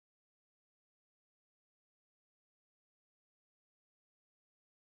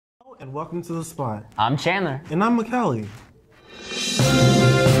And welcome to The Spot. I'm Chandler. And I'm McKelly.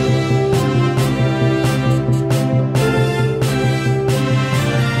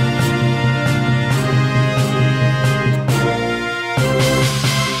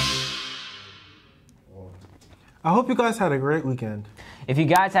 I hope you guys had a great weekend. If you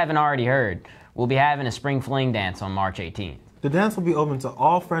guys haven't already heard, we'll be having a spring fling dance on March 18th. The dance will be open to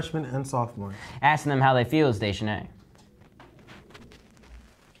all freshmen and sophomores. Asking them how they feel is Dejanay.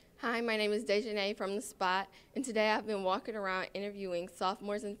 Hi, my name is Dejanay from The Spot, and today I've been walking around interviewing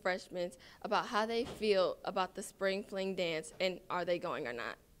sophomores and freshmen about how they feel about the spring fling dance and are they going or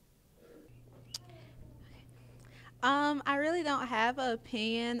not. I really don't have an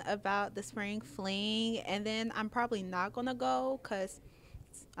opinion about the spring fling, and then I'm probably not going to go because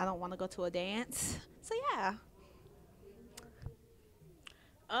I don't want to go to a dance. So, yeah.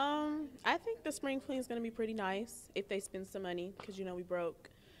 I think the spring fling is going to be pretty nice if they spend some money because, you know, we broke.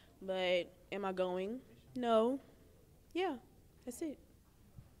 But am I going? No. Yeah, that's it.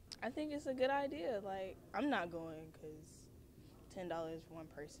 I think it's a good idea. Like, I'm not going because $10 for one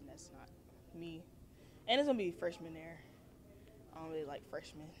person, that's not me. And it's going to be freshmen there. I don't really like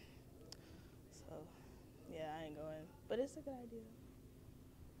freshmen. So, yeah, I ain't going. But it's a good idea.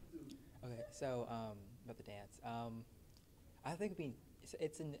 Okay, so about the dance. I think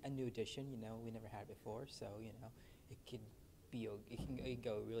it's a new addition, you know, we never had it before, so, you know, it can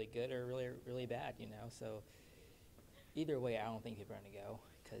go really good or really bad, you know, so either way, I don't think people are going to go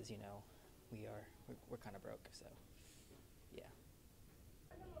because, you know, we're kind of broke, so, yeah.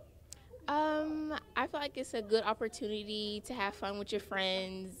 I feel like it's a good opportunity to have fun with your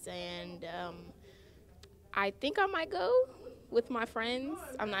friends, and I think I might go with my friends.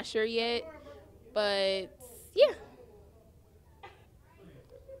 I'm not sure yet, but yeah.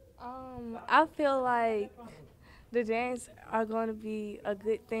 I feel like the dance are going to be a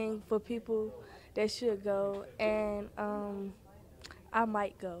good thing for people that should go, and I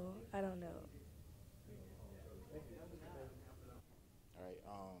might go. I don't know. All right.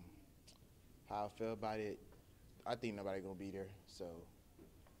 How I feel about it, I think nobody gonna be there, so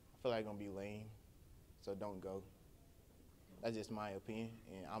I feel like it's gonna be lame. So don't go. That's just my opinion,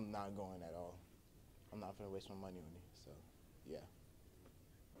 and I'm not going at all. I'm not gonna waste my money on it. So, yeah.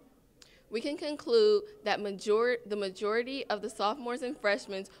 We can conclude that the majority of the sophomores and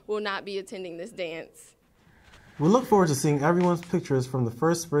freshmen will not be attending this dance. We look forward to seeing everyone's pictures from the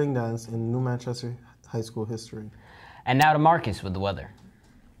first spring dance in New Manchester High School history. And now to Marcus with the weather.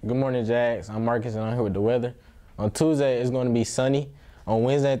 Good morning, Jags. I'm Marcus, and I'm here with the weather. On Tuesday, it's going to be sunny. On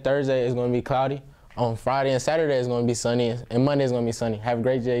Wednesday and Thursday, it's going to be cloudy. On Friday and Saturday, it's going to be sunny. And Monday, it's going to be sunny. Have a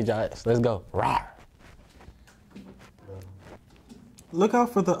great day, Jags. Let's go. Rawr. Look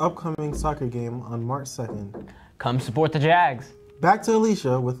out for the upcoming soccer game on March 2nd. Come support the Jags. Back to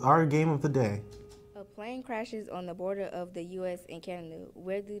Alicia with our game of the day. A plane crashes on the border of the U.S. and Canada.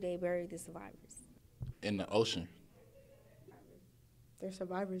 Where do they bury the survivors? In the ocean. They're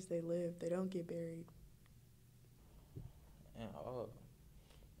survivors, they live. They don't get buried.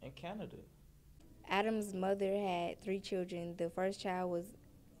 In Canada. Adam's mother had 3 children. The first child was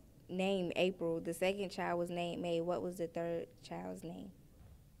named April. The second child was named May. What was the third child's name?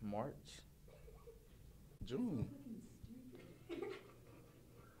 March. June.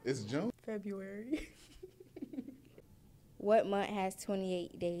 It's June. February. What month has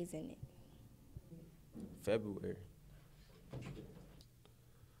 28 days in it? February.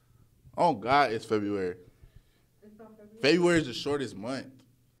 Oh, God, it's February. February is the shortest month.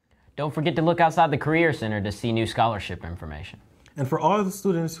 Don't forget to look outside the Career Center to see new scholarship information. And for all of the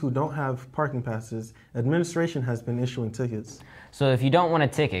students who don't have parking passes, administration has been issuing tickets. So if you don't want a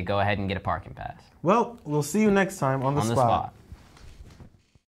ticket, go ahead and get a parking pass. Well, we'll see you next time on The Spot.